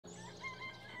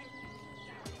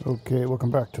Okay,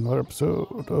 welcome back to another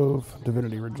episode of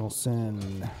Divinity Original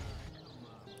Sin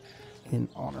in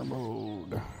honor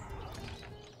mode.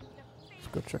 Let's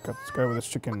go check out this guy with his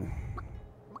chicken.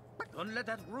 Don't let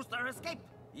that rooster escape.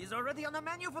 He's already on the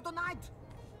menu for tonight.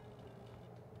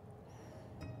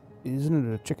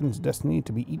 Isn't it a chicken's destiny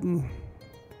to be eaten?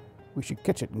 We should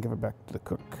catch it and give it back to the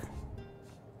cook.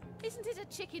 Isn't it a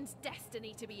chicken's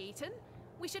destiny to be eaten?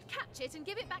 We should catch it and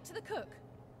give it back to the cook.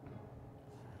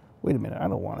 Wait a minute, I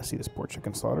don't want to see this poor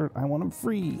chicken slaughtered. I want him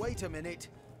free. Wait a minute.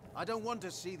 I don't want to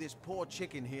see this poor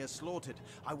chicken here slaughtered.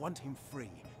 I want him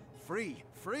free. Free.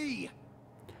 Free!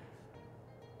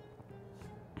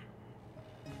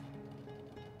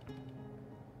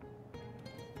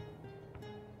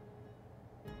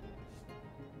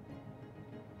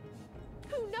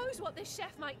 Who knows what this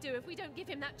chef might do if we don't give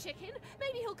him that chicken?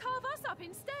 Maybe he'll carve us up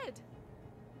instead.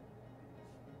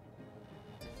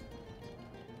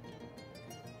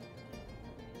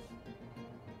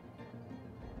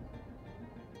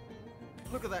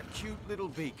 Look at that cute little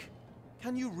beak.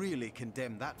 Can you really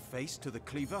condemn that face to the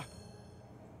cleaver?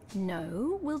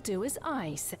 No, we'll do as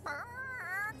I say.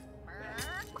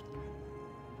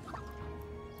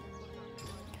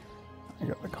 I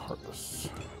got like heartless.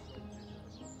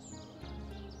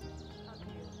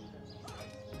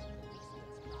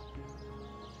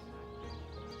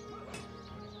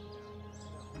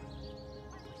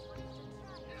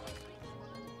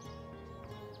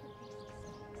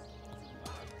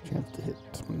 Chance to hit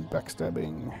some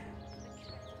backstabbing. I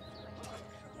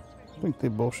think they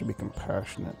both should be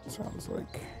compassionate, sounds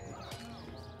like.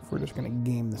 If we're just gonna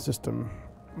game the system,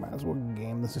 might as well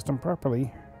game the system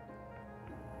properly.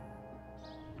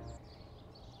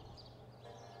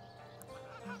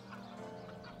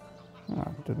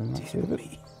 Ah, did I not save it?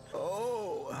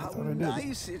 Oh, how thought I did.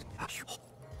 nice it...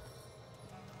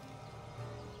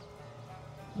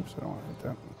 Oops, I don't want to hit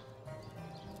that.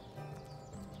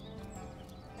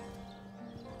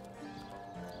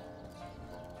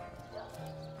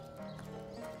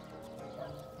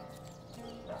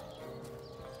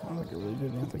 I don't think I really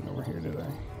did anything over here, did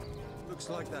I? Looks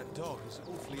like that dog is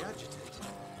awfully agitated.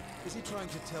 Is he trying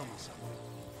to tell me something?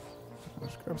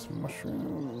 Let's grab some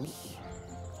mushrooms.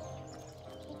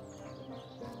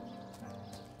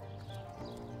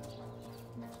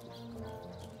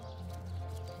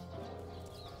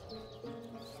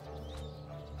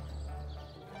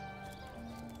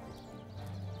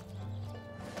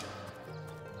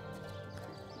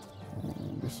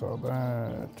 And we saw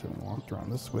that and walked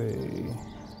around this way.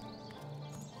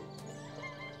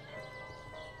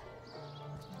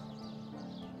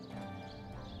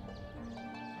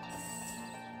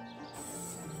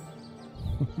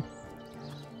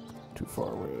 Too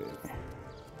far away.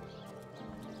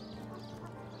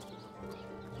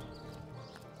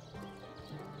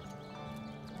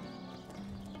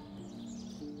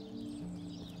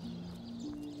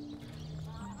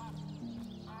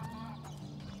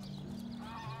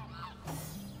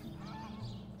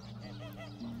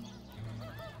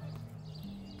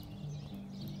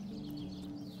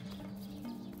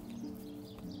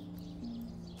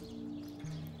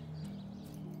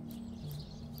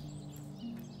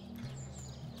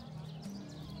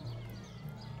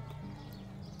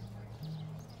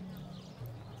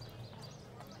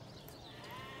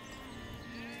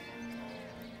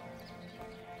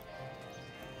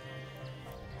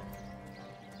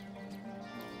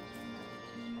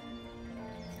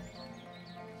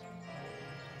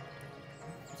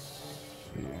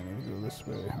 Yeah, I need to go this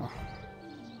way, huh?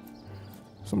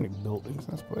 So many buildings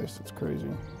in this place, it's crazy.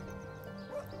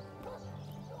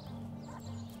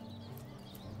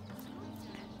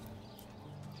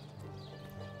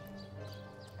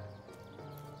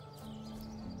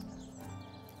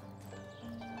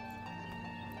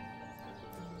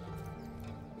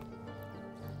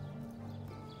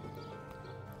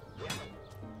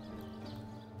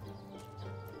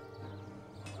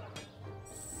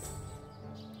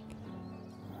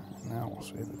 Now we'll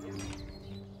save it.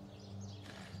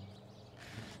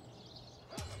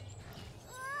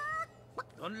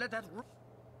 Don't let that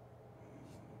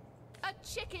A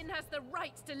chicken has the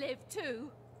right to live too.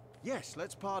 Yes,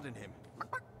 let's pardon him.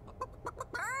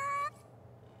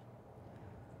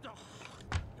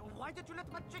 Why did you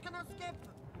let my chicken escape?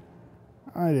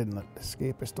 I didn't let it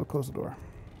escape, I still closed the door.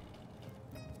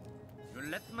 You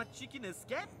let my chicken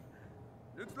escape?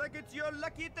 Looks like it's your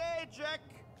lucky day, Jack.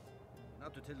 Now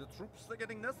to tell the troops they're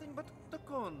getting nothing but the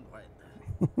cornbread.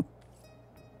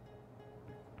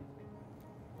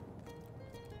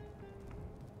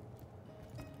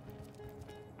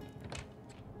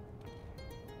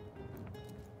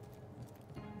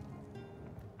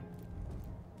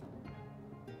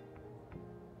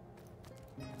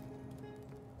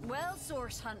 Well,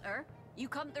 Source Hunter, you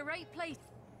come to the right place.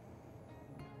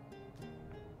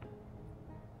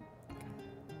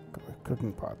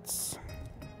 Cooking pots.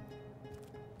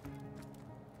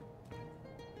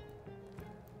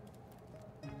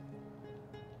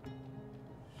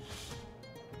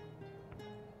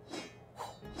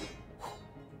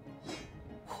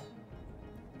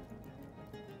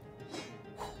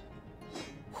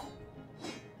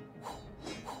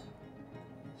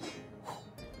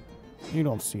 You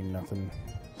don't see nothing.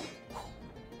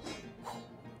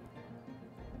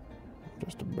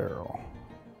 Just a barrel.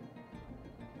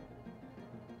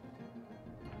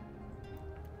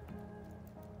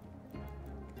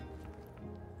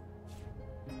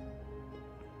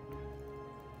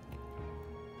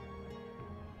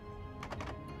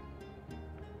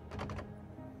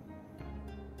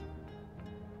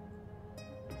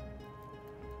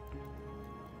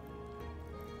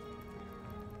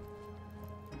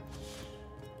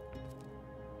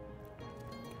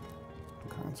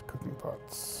 Kinds of cooking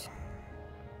pots.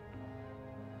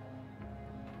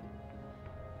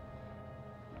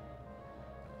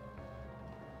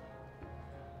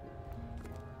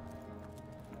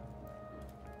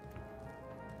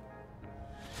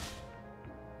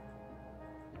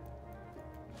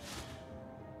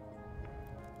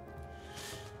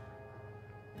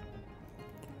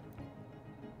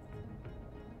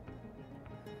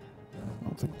 I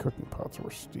don't think cooking pots were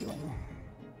stealing.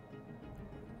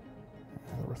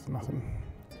 They're worth nothing.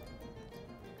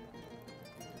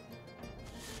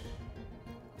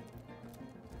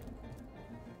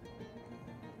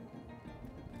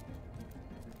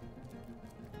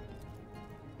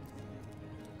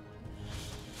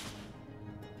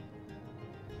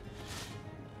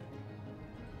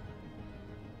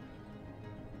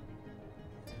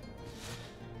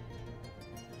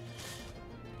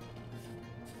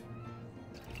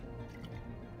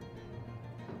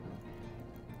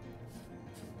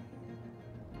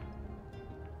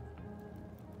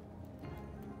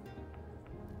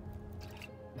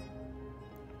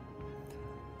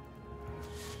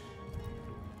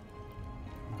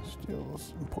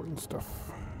 Steals important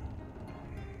stuff.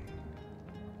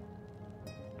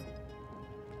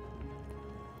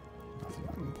 Nothing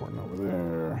that important over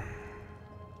there.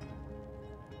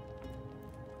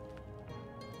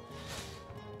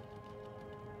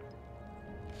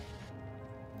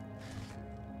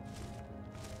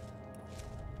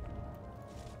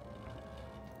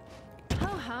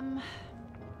 Ho-hum.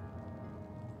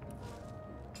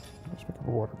 Let's pick up a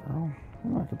water barrel.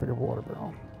 Oh, I can pick up a water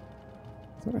barrel.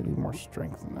 I thought I need more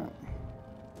strength than that.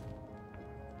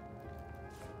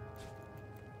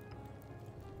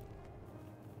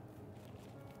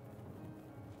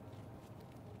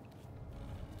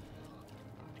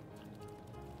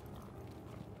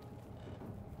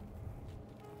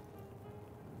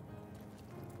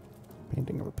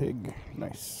 Painting of a pig.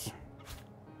 Nice.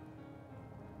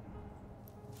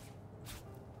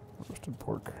 Roasted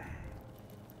pork.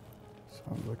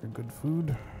 Sounds like a good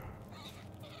food.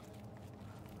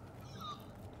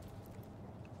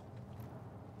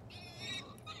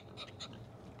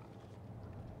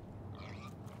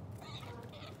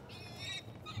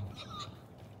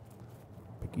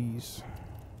 Piggies.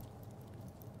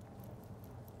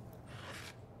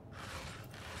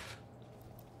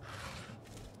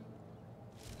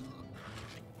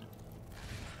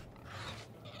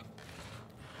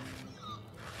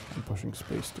 I'm pushing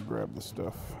space to grab the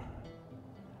stuff.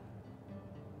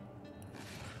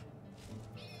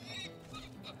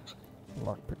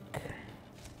 Lockpick.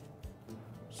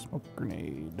 Smoke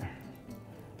grenade.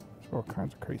 There's all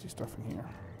kinds of crazy stuff in here.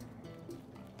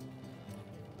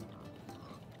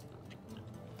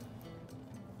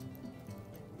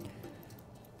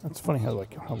 It's funny how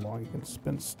long you can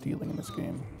spend stealing in this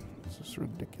game. It's just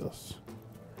ridiculous.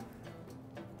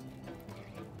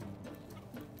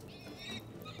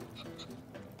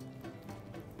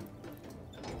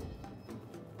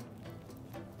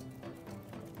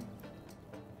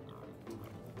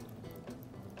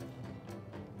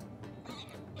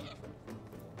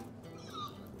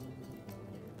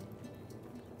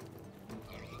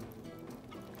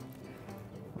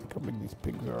 Look how big these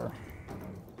pigs are.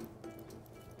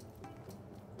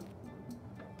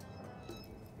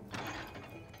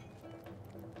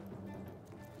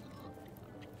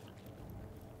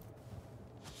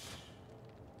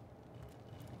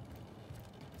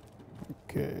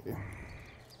 Okay.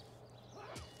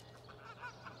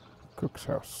 Cook's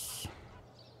house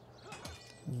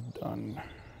is done.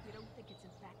 You don't think it's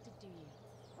infected, do you?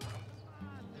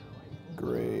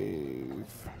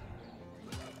 Grave.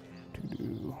 To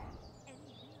do.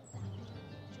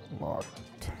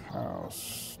 Locked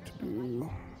house.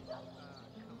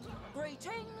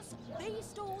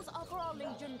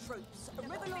 Freedom troops.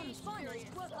 Riverland's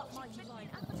finest work up mighty line.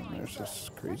 There's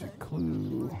this crazy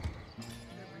clue. In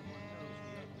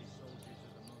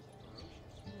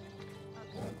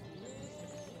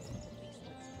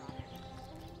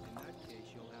that case,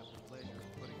 you'll have the pleasure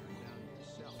of putting her down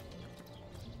yourself.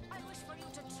 I wish for you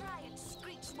to try it,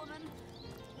 Screech woman.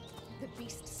 The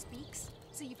beast speaks?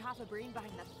 So you've half a brain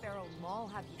behind that feral maul,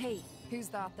 have you? Hey, who's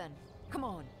that then? Come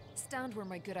on, stand where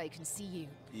my good eye can see you.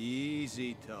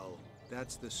 Easy, Tull.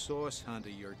 That's the source hunter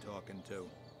you're talking to.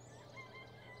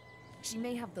 She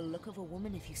may have the look of a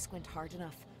woman if you squint hard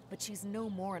enough, but she's no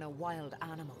more than a wild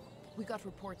animal. We got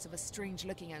reports of a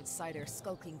strange-looking outsider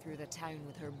skulking through the town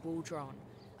with her bow drawn.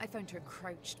 I found her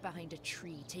crouched behind a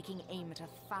tree, taking aim at a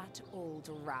fat old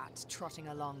rat trotting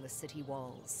along the city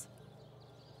walls.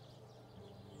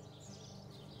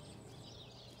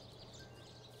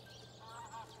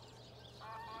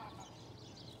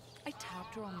 I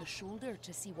tapped her on the shoulder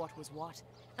to see what was what,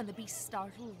 and the beast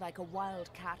startled like a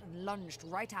wild cat and lunged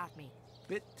right at me.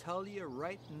 Bit Tullia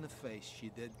right in the face, she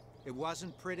did. It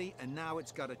wasn't pretty, and now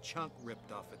it's got a chunk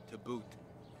ripped off it to boot.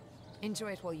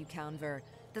 Enjoy it while you can, Ver.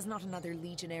 There's not another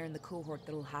legionnaire in the cohort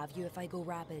that'll have you if I go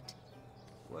rabid.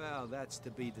 Well, that's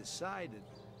to be decided.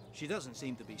 She doesn't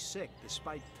seem to be sick,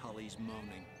 despite Tully's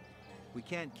moaning. We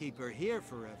can't keep her here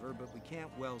forever, but we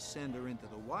can't well send her into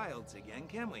the wilds again,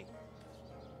 can we?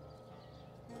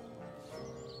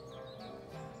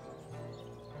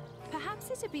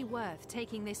 Perhaps it'd be worth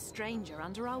taking this stranger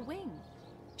under our wing.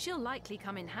 She'll likely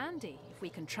come in handy if we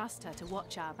can trust her to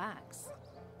watch our backs.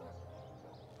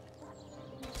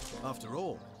 After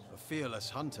all, a fearless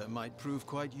hunter might prove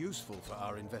quite useful for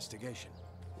our investigation.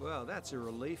 Well, that's a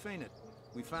relief, ain't it?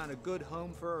 We found a good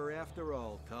home for her after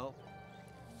all, Tull.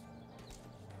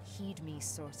 Heed me,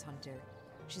 Source Hunter.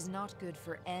 She's not good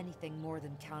for anything more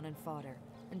than cannon fodder.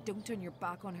 And don't turn your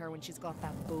back on her when she's got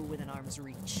that bow within arm's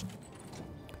reach.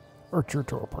 Archer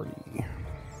tour party.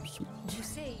 Sweet. You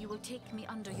say you will take me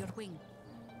under your wing,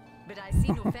 but I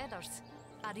see no feathers.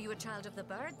 Are you a child of the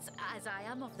birds, as I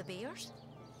am of the bears?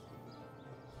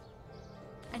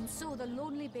 And so the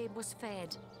lonely babe was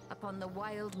fed upon the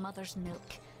wild mother's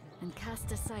milk, and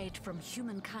cast aside from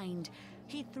humankind,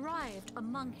 he thrived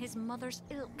among his mother's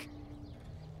ilk.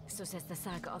 So says the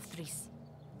saga of Thris.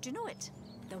 Do you know it?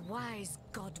 The wise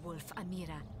godwolf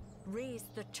Amira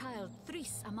raised the child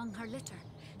Thris among her litter.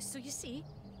 So you see,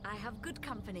 I have good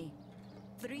company.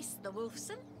 Thris the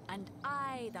wolfson, and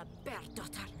I the bear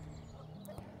daughter.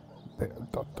 Bear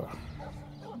daughter.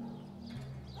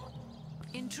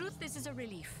 In truth, this is a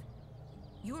relief.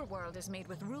 Your world is made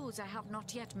with rules I have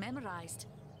not yet memorized.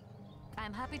 I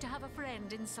am happy to have a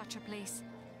friend in such a place.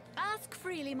 Ask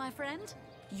freely, my friend.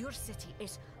 Your city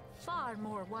is far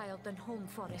more wild than Home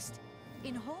Forest.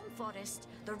 In Home Forest,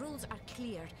 the rules are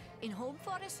clear. In Home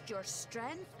Forest, your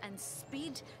strength and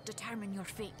speed determine your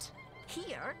fate.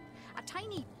 Here, a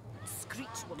tiny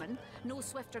screech woman, no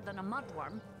swifter than a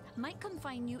mudworm, might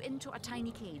confine you into a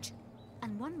tiny cage,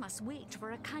 and one must wait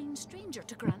for a kind stranger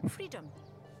to grant freedom.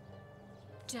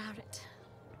 Jarrett,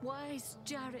 wise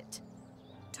Jarrett,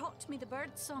 taught me the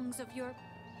bird songs of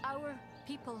our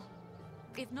people.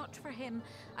 If not for him,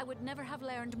 I would never have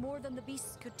learned more than the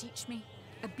beasts could teach me.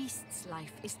 A beast's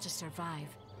life is to survive.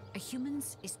 A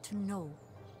human's is to know.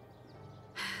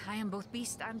 I am both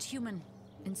beast and human,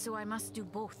 and so I must do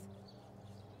both.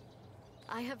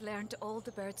 I have learned all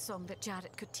the bird song that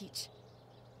Jarrett could teach.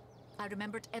 I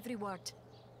remembered every word.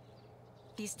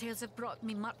 These tales have brought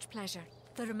me much pleasure.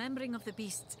 The remembering of the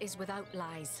beasts is without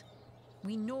lies.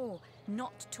 We know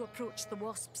not to approach the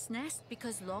wasp's nest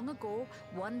because long ago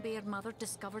one bear mother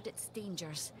discovered its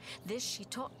dangers. This she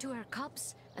taught to her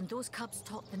cubs, and those cubs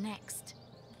taught the next.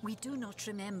 We do not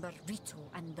remember Rito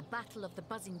and the battle of the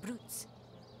buzzing brutes.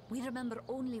 We remember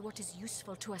only what is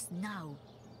useful to us now.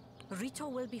 Rito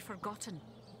will be forgotten.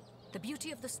 The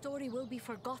beauty of the story will be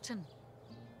forgotten.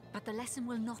 But the lesson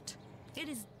will not. It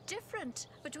is different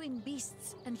between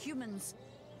beasts and humans.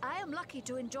 I am lucky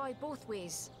to enjoy both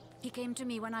ways. He came to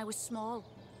me when I was small.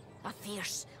 A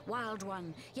fierce, wild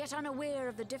one, yet unaware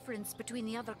of the difference between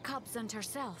the other cubs and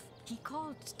herself. He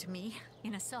called to me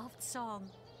in a soft song.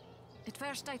 At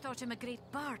first I thought him a great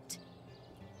bird.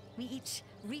 We each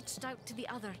reached out to the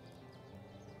other.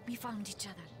 We found each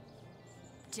other.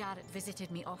 Jarrett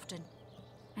visited me often,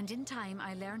 and in time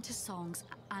I learned his songs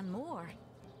and more.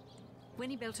 When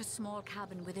he built a small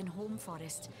cabin within Home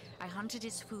Forest, I hunted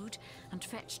his food and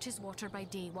fetched his water by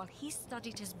day while he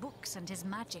studied his books and his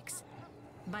magics.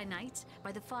 By night,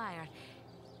 by the fire,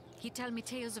 he'd tell me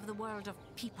tales of the world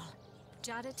of people.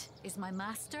 Jarrett is my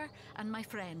master and my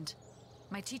friend,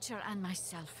 my teacher and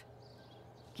myself.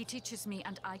 He teaches me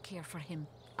and I care for him.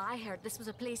 I heard this was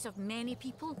a place of many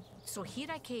people, so here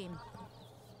I came.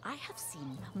 I have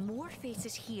seen more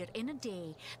faces here in a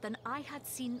day than I had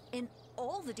seen in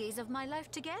all the days of my life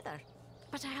together.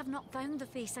 But I have not found the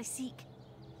face I seek.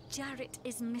 Jarrett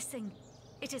is missing.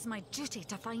 It is my duty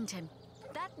to find him.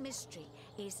 That mystery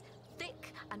is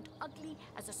thick and ugly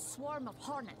as a swarm of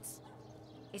hornets.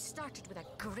 It started with a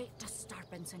great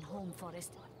disturbance in Home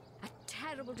Forest. A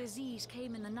terrible disease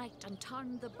came in the night and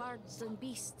turned the birds and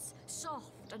beasts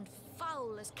soft and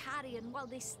foul as carrion while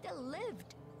they still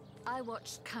lived. I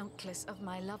watched countless of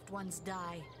my loved ones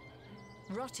die,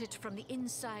 rotted from the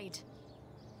inside.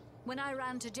 When I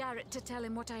ran to Jarrett to tell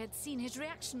him what I had seen, his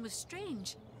reaction was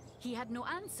strange. He had no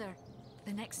answer.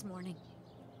 The next morning,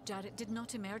 Jarrett did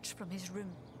not emerge from his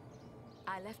room.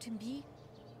 I left him be,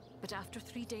 but after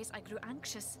 3 days I grew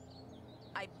anxious.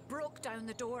 I broke down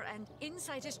the door, and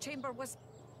inside his chamber was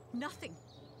nothing.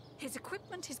 His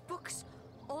equipment, his books,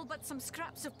 all but some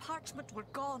scraps of parchment were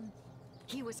gone.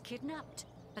 He was kidnapped,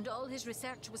 and all his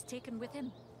research was taken with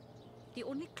him. The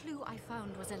only clue I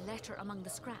found was a letter among the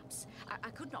scraps. I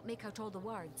could not make out all the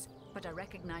words, but I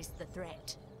recognized the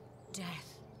threat.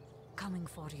 Death, coming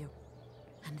for you.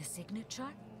 And the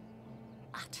signature?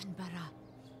 Attenborough.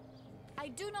 I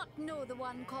do not know the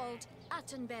one called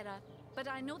Attenborough, but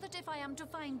I know that if I am to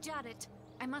find Jarrett,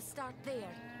 I must start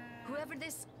there. Whoever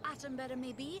this Attenborough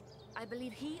may be, I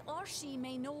believe he or she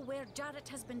may know where Jarrett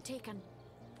has been taken.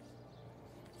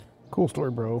 Cool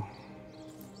story, bro.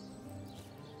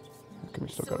 Okay, we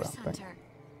still got Source a thing. Hunter.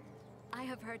 I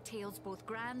have heard tales both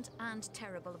grand and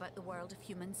terrible about the world of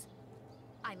humans.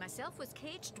 I myself was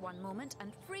caged one moment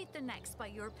and freed the next by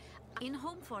your... In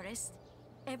Home Forest,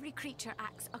 every creature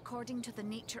acts according to the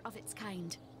nature of its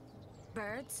kind.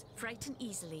 Birds frighten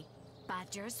easily,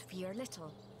 badgers fear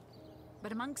little.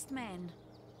 But amongst men,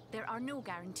 there are no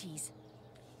guarantees.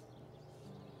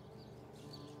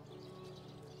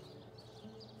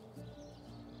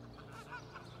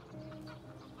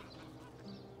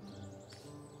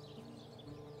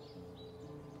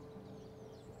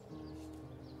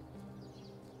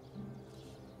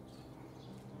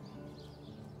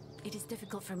 It is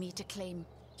difficult for me to claim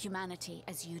humanity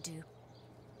as you do.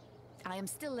 I am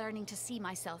still learning to see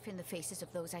myself in the faces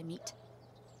of those I meet.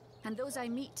 And those I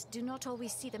meet do not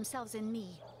always see themselves in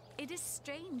me. It is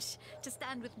strange to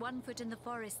stand with one foot in the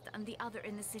forest and the other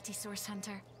in the city, Source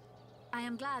Hunter. I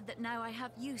am glad that now I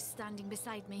have you standing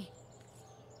beside me.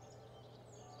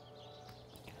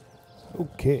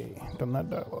 Okay, done that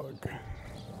dialogue.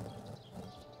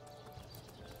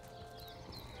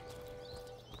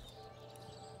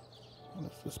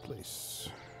 What is this place?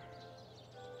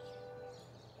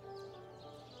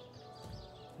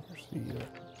 Here's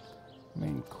the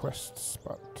main quest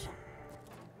spot.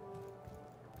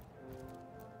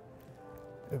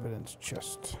 Evidence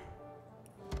chest.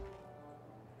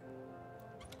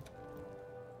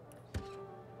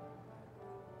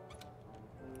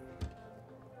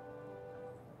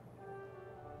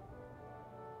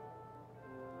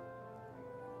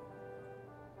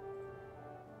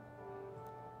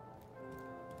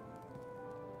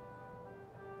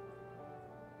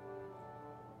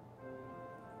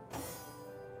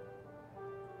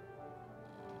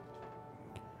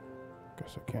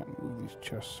 Guess I can't move these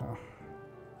chests, huh?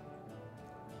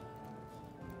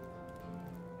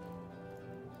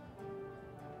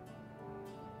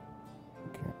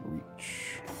 Can't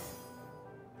reach.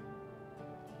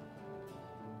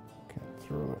 Can't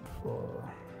throw that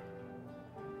far.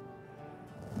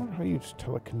 I wonder how you use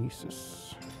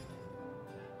telekinesis.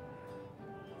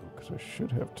 Because I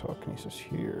should have telekinesis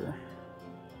here.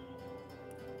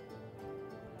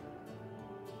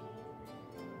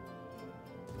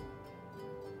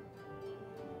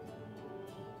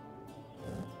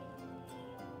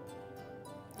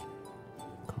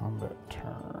 Combat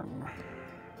turn.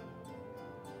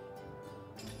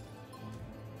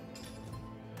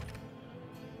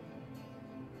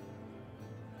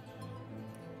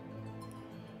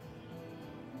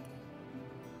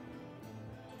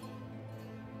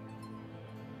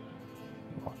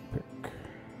 Lockpick.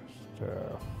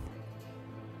 Staff.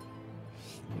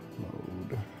 Sneak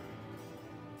mode.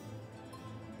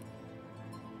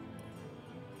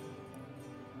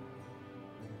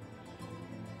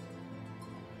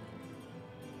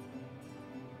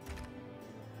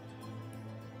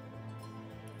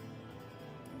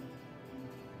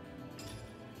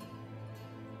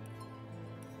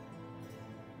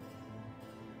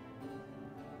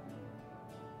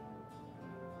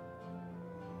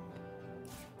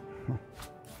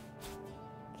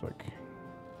 It's like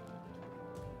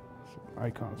some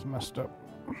icons messed up.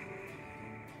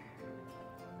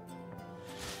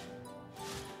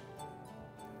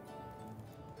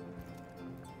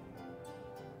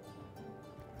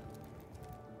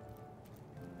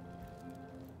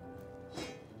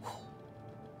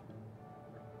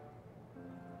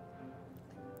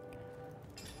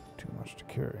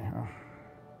 carry, huh?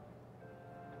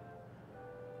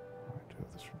 I do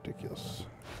have this ridiculous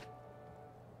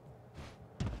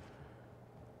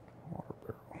water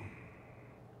barrel.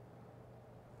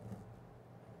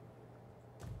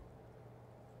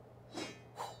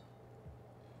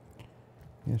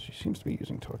 Yeah, she seems to be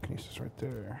using telekinesis right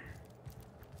there.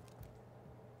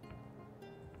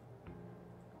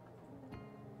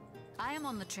 I am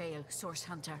on the trail, Source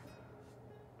Hunter.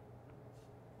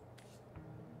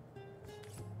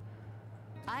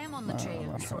 I am on the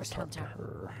trail, Source Hunter.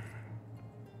 Her.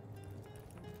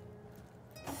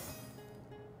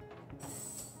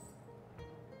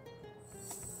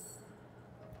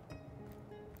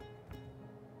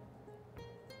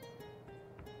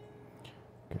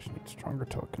 Guess you need stronger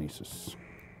telekinesis.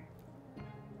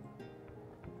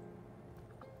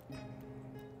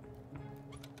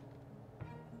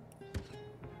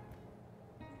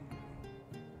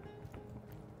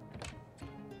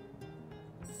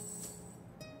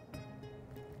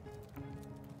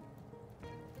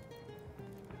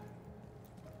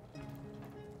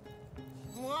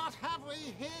 What have we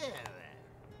here,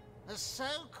 then? A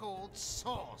so-called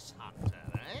source hunter,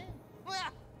 eh?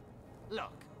 Well,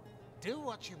 look, do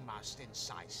what you must in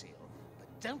Sicil,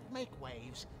 but don't make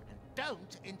waves and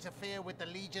don't interfere with the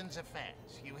Legion's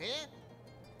affairs, you hear?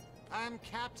 I'm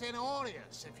Captain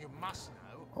Aureus, if you must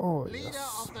know, leader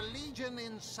of the Legion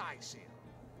in Sicil.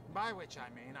 By which I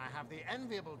mean I have the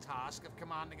enviable task of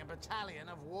commanding a battalion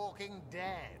of walking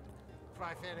dead. For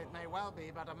I fear it may well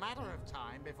be but a matter of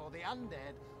time before the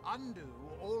undead undo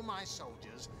all my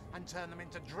soldiers and turn them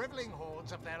into driveling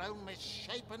hordes of their own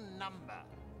misshapen number.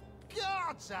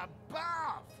 Gods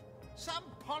above! Some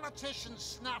politician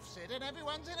snuffs it and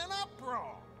everyone's in an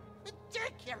uproar.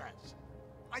 Ridiculous!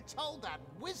 I told that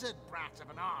wizard brat of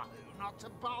an Ahu not to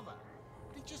bother.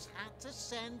 But he just had to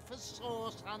send for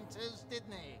source hunters,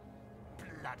 didn't he?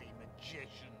 Bloody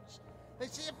magicians. They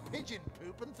see a pigeon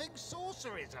poop and think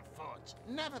sorcery's afoot.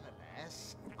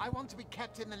 Nevertheless, I want to be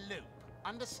kept in the loop.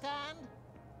 Understand?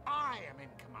 I am in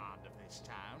command of this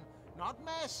town. Not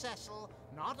Mayor Cecil,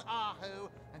 not Ahu,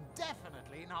 and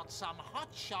definitely not some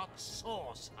hotshot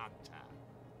source hunter.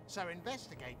 So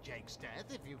investigate Jake's death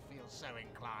if you feel so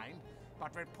inclined,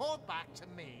 but report back to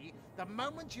me the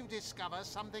moment you discover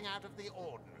something out of the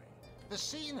ordinary. The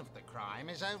scene of the crime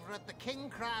is over at the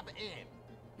King Crab Inn.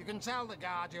 You can tell the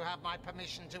guard you have my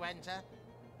permission to enter.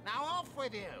 Now off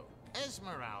with you!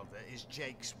 Esmeralda is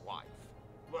Jake's wife.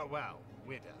 Well,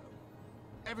 widow.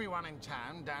 Everyone in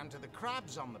town, down to the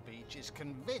crabs on the beach, is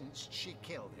convinced she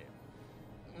killed him.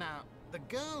 Now, the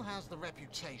girl has the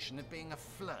reputation of being a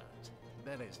flirt.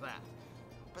 There is that.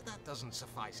 But that doesn't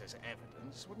suffice as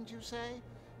evidence, wouldn't you say?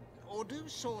 Or do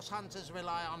source hunters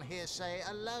rely on hearsay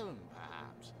alone,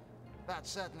 perhaps? That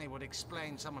certainly would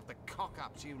explain some of the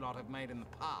cock-ups you lot have made in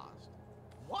the past.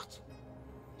 What?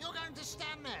 You're going to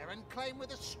stand there and claim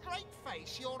with a straight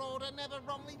face your order never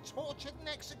wrongly tortured and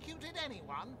executed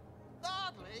anyone?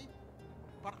 Hardly.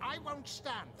 But I won't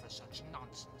stand for such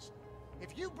nonsense.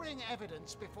 If you bring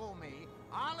evidence before me,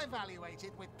 I'll evaluate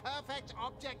it with perfect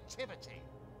objectivity.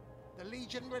 The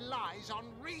Legion relies on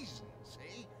reason,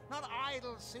 see? Not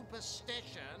idle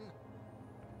superstition.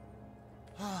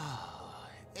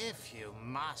 If you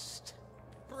must.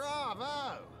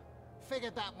 Bravo!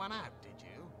 Figured that one out, did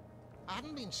you? I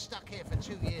haven't been stuck here for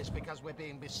 2 years because we're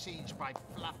being besieged by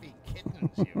fluffy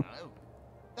kittens, you know.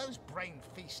 Those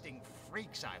brain-feasting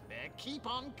freaks out there keep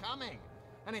on coming.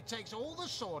 And it takes all the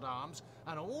sword arms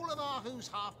and all of Ahu's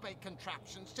half-baked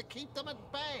contraptions to keep them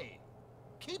at bay.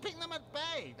 Keeping them at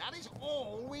bay, that is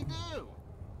all we do.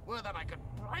 Were that I could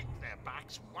break their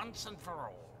backs once and for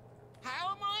all.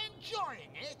 How am I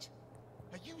enjoying it?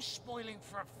 Are you spoiling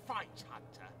for a fight,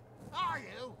 Hunter? Are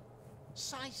you?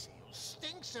 Sicil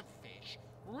stinks of fish,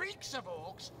 reeks of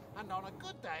orcs, and on a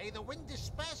good day, the wind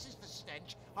disperses the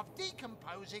stench of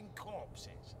decomposing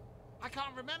corpses. I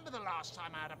can't remember the last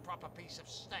time I had a proper piece of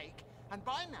steak, and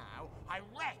by now, I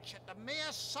retch at the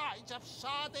mere sight of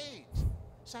sardines.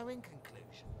 So in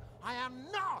conclusion, I am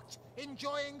not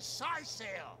enjoying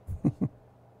Sicil.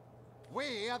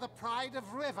 We are the pride of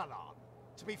Rivellon,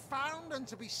 to be found and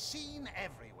to be seen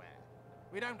everywhere.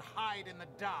 We don't hide in the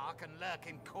dark and lurk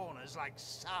in corners like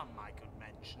some I could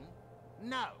mention.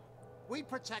 No, we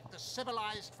protect the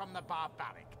civilized from the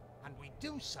barbaric, and we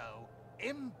do so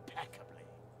impeccably.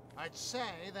 I'd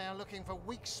say they are looking for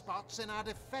weak spots in our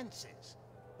defenses.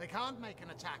 They can't make an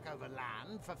attack over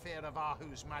land for fear of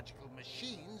Ahu's magical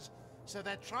machines, so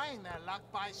they're trying their luck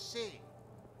by sea.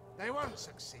 They won't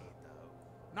succeed,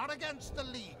 though. Not against the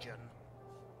Legion.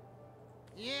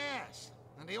 Yes,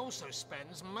 and he also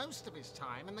spends most of his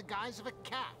time in the guise of a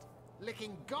cat,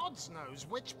 licking God's knows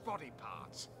which body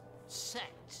parts.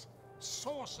 Sects,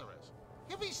 sorcerers.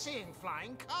 You'll be seeing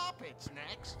flying carpets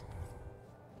next.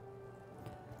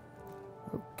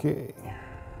 Okay.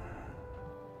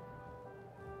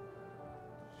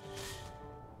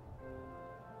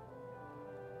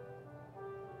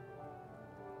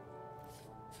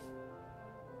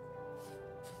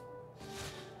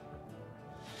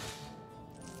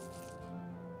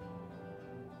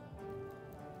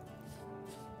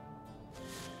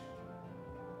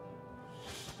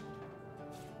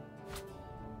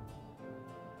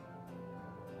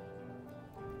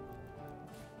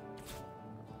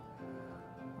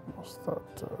 Almost thought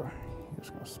he was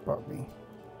going to spot me.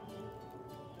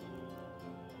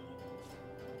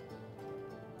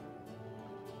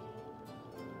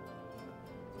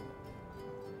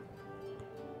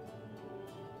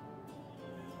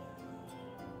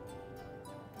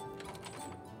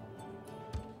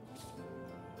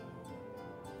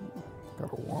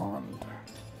 Got a wand.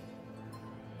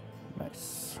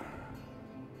 Nice.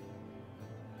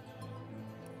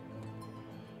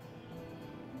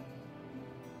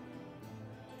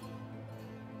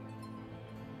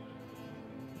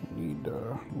 Need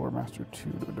Lore Master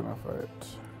 2 to identify it.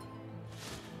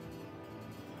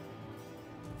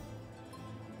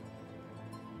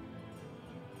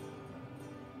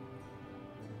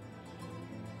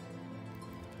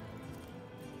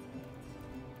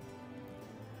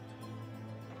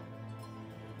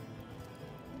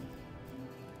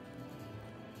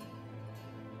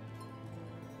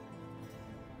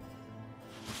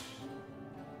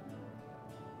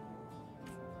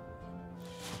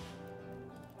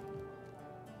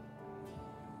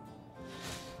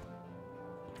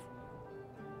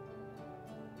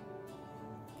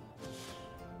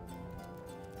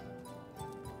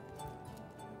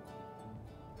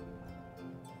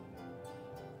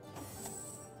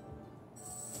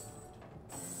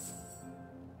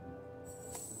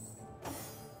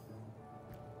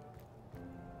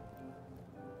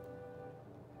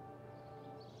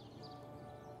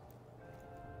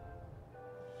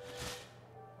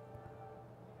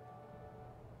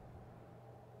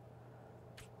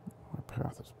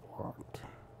 Path is blocked.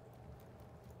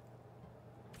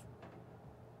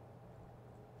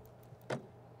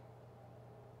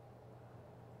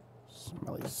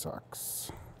 Smelly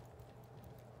sucks.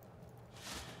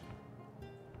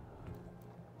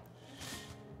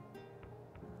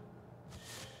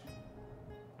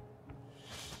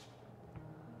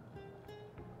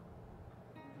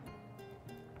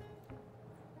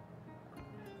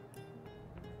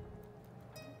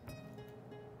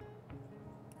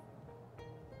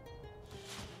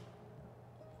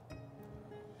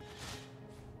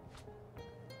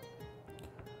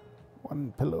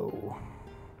 One pillow.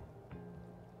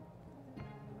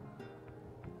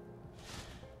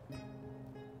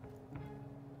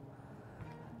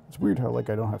 It's weird how like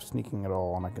I don't have sneaking at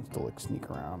all and I can still like sneak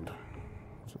around.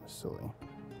 It's really silly.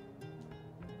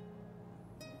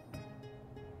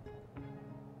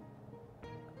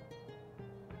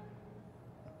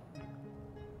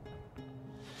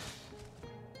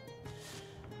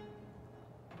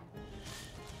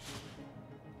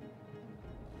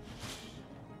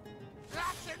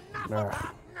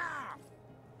 Ah.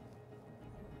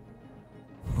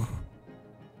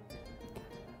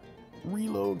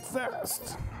 Reload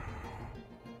fast.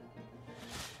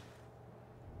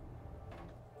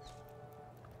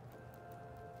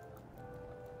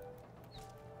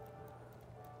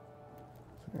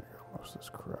 I think I got most of this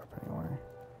crap anyway.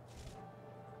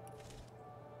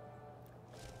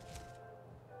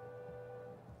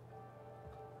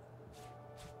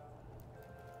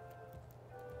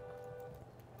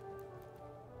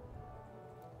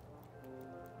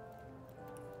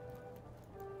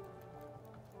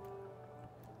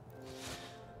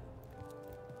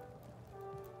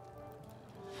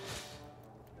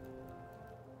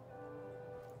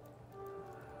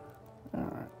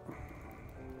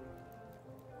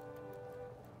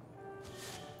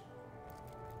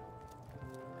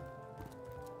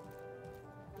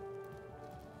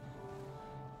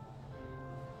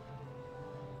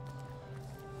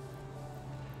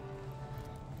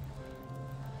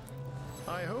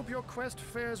 I hope your quest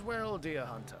fares well, dear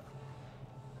hunter.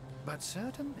 But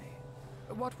certainly,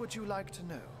 what would you like to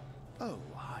know? Oh,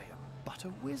 I am but a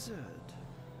wizard,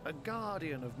 a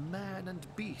guardian of man and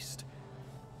beast,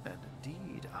 and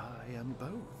indeed I am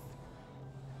both.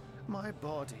 My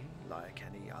body, like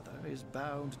any other, is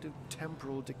bound to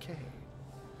temporal decay.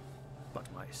 But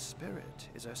my spirit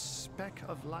is a speck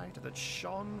of light that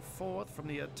shone forth from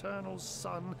the eternal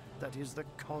sun that is the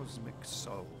cosmic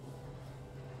soul.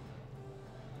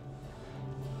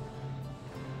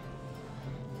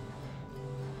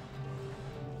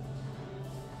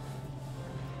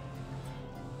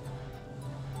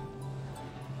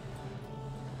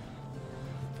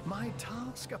 My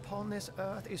task upon this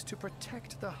earth is to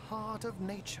protect the heart of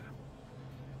nature,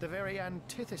 the very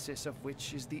antithesis of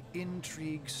which is the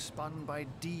intrigue spun by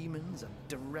demons and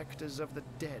directors of the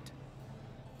dead.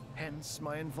 Hence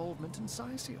my involvement in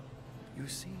Scythial. You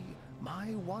see, my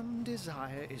one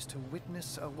desire is to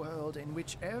witness a world in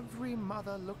which every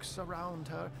mother looks around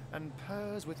her and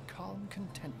purrs with calm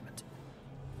contentment,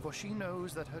 for she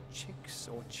knows that her chicks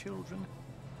or children,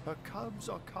 her cubs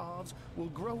or calves, will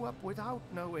grow up without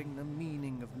knowing the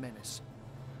meaning of menace,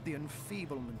 the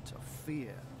enfeeblement of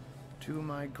fear. To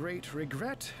my great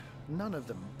regret, none of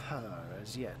them purr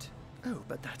as yet. Oh,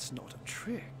 but that's not a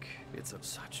trick. It's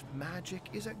such magic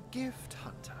is a gift,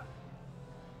 Hunter.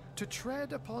 To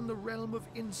tread upon the realm of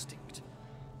instinct,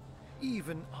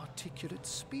 even articulate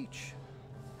speech,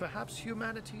 perhaps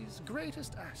humanity's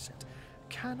greatest asset,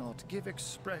 cannot give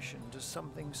expression to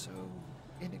something so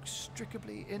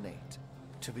inextricably innate.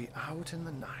 To be out in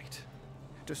the night,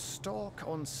 to stalk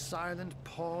on silent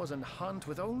paws and hunt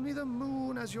with only the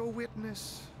moon as your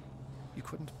witness. You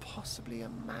couldn't possibly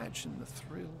imagine the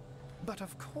thrill. But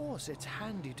of course it's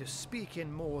handy to speak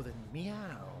in more than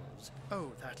meows.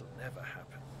 Oh, that'll never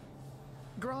happen.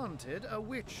 Granted, a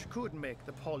witch could make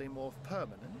the polymorph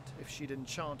permanent if she'd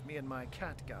enchant me in my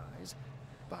cat guise,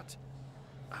 but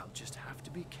I'll just have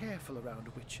to be careful around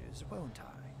witches, won't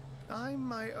I? I'm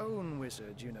my own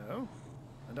wizard, you know,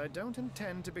 and I don't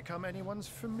intend to become anyone's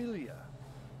familiar.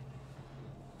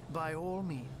 By all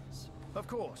means. Of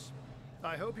course.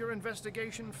 I hope your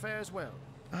investigation fares well.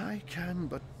 I can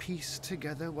but piece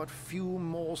together what few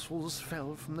morsels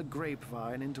fell from the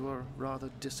grapevine into a rather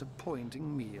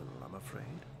disappointing meal, I'm afraid.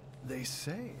 They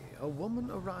say a woman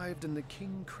arrived in the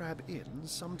King Crab Inn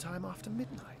sometime after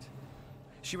midnight.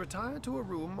 She retired to a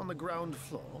room on the ground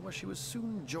floor where she was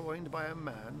soon joined by a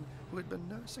man who had been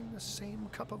nursing the same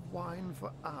cup of wine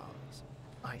for hours.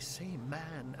 I say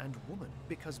man and woman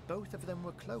because both of them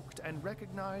were cloaked and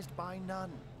recognized by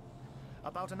none.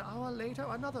 About an hour later,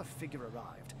 another figure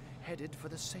arrived, headed for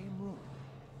the same room.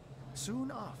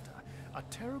 Soon after, a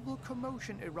terrible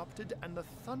commotion erupted and the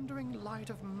thundering light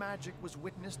of magic was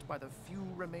witnessed by the few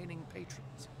remaining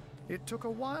patrons. It took a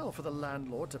while for the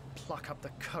landlord to pluck up the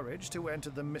courage to enter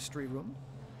the mystery room.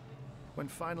 When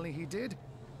finally he did,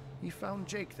 he found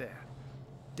Jake there,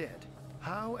 dead.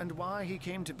 How and why he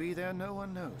came to be there, no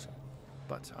one knows.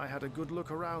 But I had a good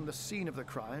look around the scene of the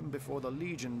crime before the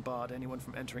Legion barred anyone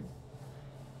from entering.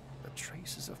 The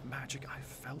traces of magic I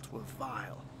felt were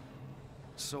vile.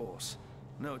 Source,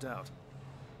 no doubt.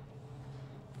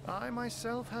 I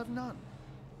myself have none,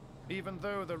 even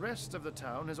though the rest of the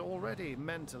town has already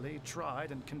mentally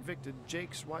tried and convicted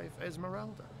Jake's wife,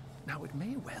 Esmeralda. Now, it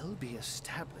may well be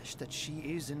established that she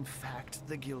is in fact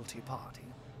the guilty party.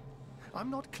 I'm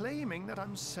not claiming that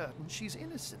I'm certain she's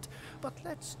innocent, but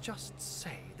let's just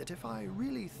say that if I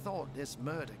really thought this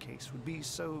murder case would be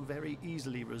so very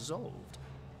easily resolved,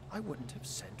 I wouldn't have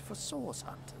sent for source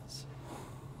hunters.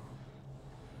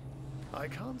 I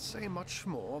can't say much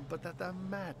more, but that they're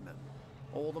madmen,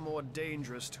 all the more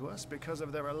dangerous to us because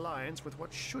of their alliance with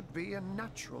what should be a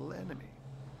natural enemy.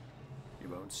 You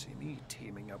won't see me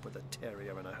teaming up with a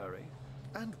terrier in a hurry.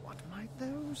 And what might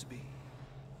those be?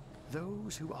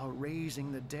 Those who are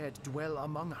raising the dead dwell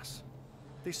among us.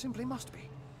 They simply must be.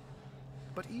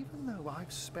 But even though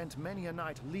I've spent many a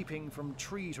night leaping from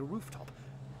tree to rooftop,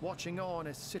 watching on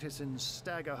as citizens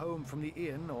stagger home from the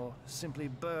inn or simply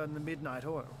burn the midnight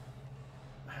oil,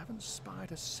 I haven't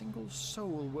spied a single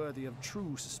soul worthy of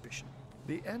true suspicion.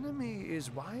 The enemy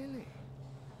is wily.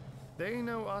 They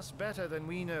know us better than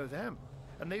we know them,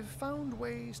 and they've found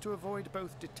ways to avoid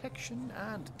both detection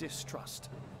and distrust.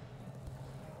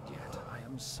 Yet I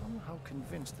am somehow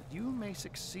convinced that you may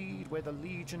succeed where the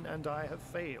Legion and I have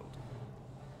failed.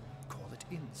 Call it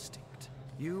instinct.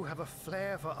 You have a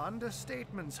flair for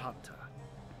understatements, Hunter.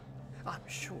 I'm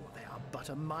sure they are but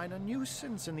a minor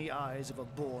nuisance in the eyes of a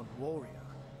born warrior.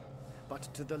 But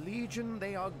to the Legion,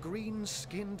 they are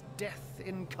green-skinned death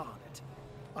incarnate.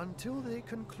 Until they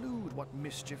conclude what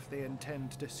mischief they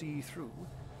intend to see through,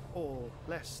 or,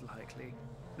 less likely,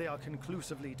 they are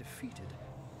conclusively defeated,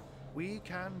 we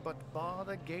can but bar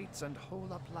the gates and hole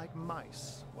up like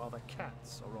mice while the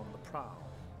cats are on the prowl.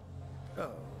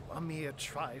 Oh, a mere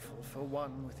trifle for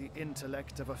one with the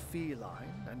intellect of a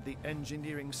feline and the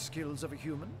engineering skills of a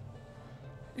human.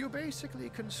 You basically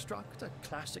construct a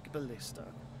classic ballista,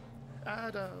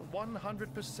 add a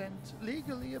 100%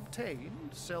 legally obtained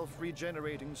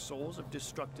self-regenerating source of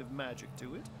destructive magic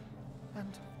to it,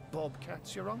 and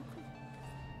Bobcat's your uncle.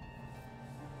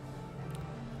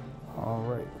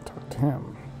 Alright, talk to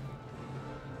him.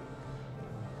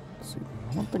 Let's see,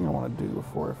 one thing I want to do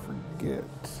before I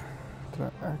forget.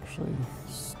 Did I actually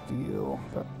steal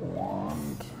that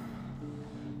wand?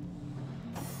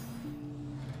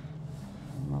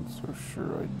 I'm not so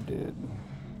sure I did.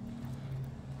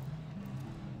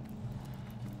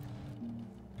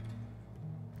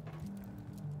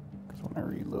 Because when I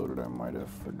reloaded, I might have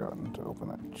forgotten to open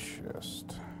that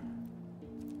chest.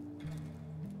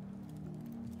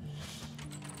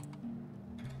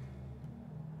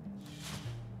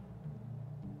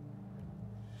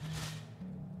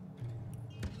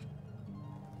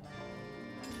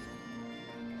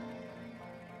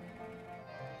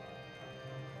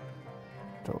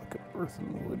 Delicate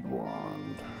earthen wood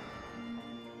wand.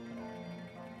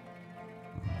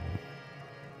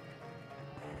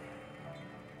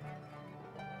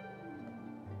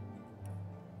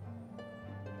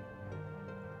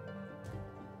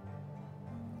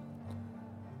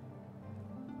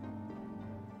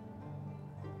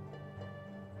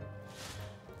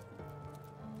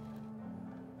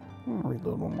 I'm gonna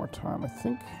reload one more time. I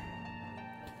think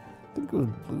it was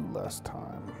blue last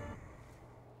time.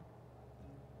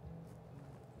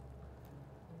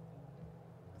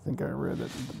 I think I read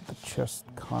that the chest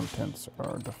contents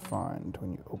are defined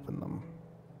when you open them.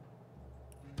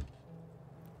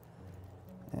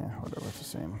 Yeah, whatever, it's the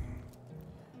same.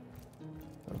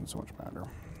 Doesn't so much matter.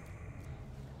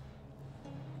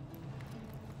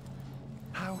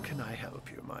 How can I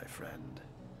help you, my friend?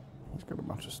 He's got a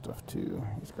bunch of stuff too.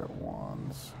 He's got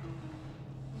wands.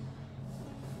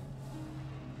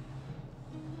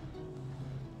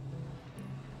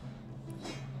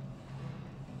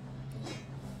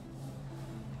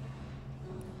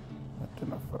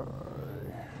 Identify.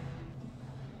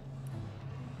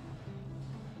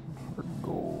 For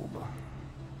gold.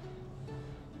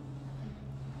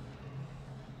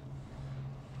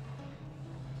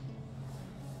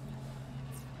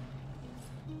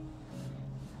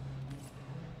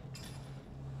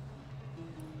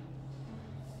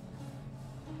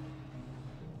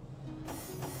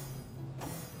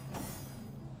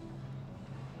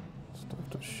 Stuff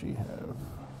does she have?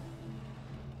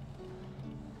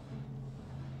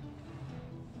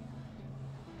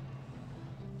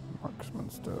 Marksman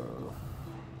stuff.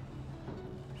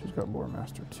 She's got Lore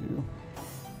Master too.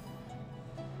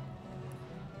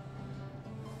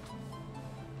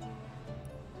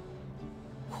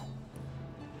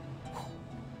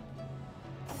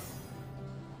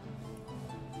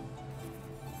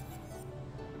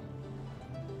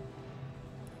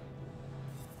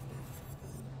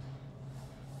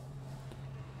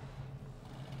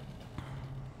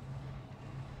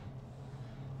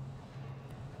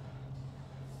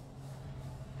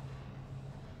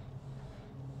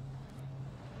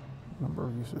 Number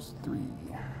of uses 3.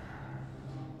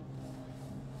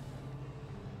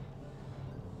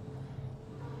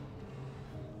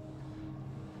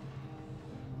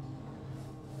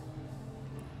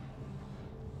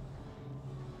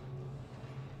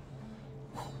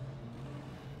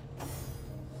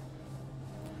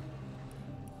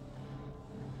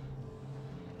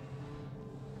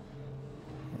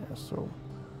 Yeah, so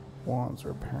wands are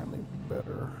apparently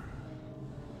better.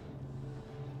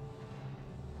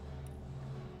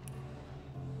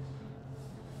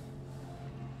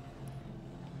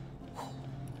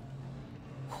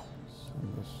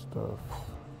 Stuff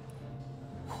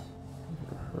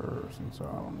for her since I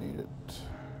don't need it.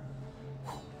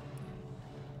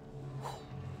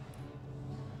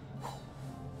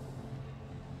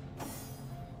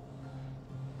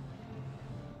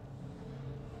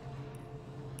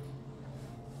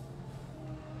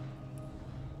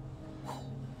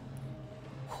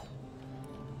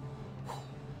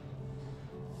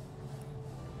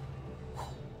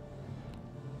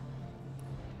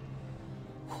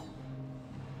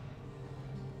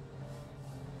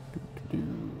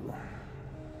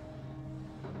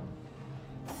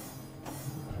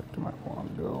 Heck, do my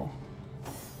wand go?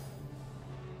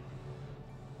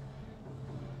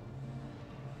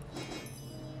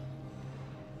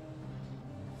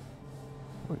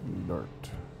 Lightning dart.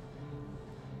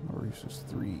 Maurice's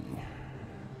 3.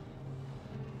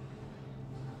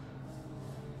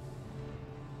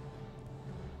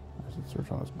 I should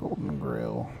search on this golden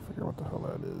grail. Figure what the hell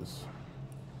that is.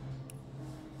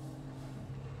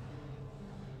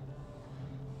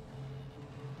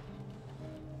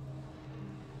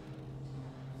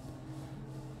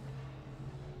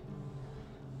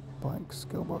 Blank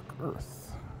Skillbuck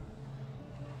Earth.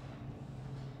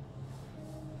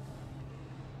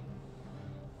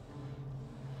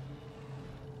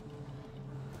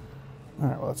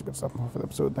 Alright, well that's a good stuff for the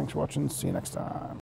episode. Thanks for watching. See you next time.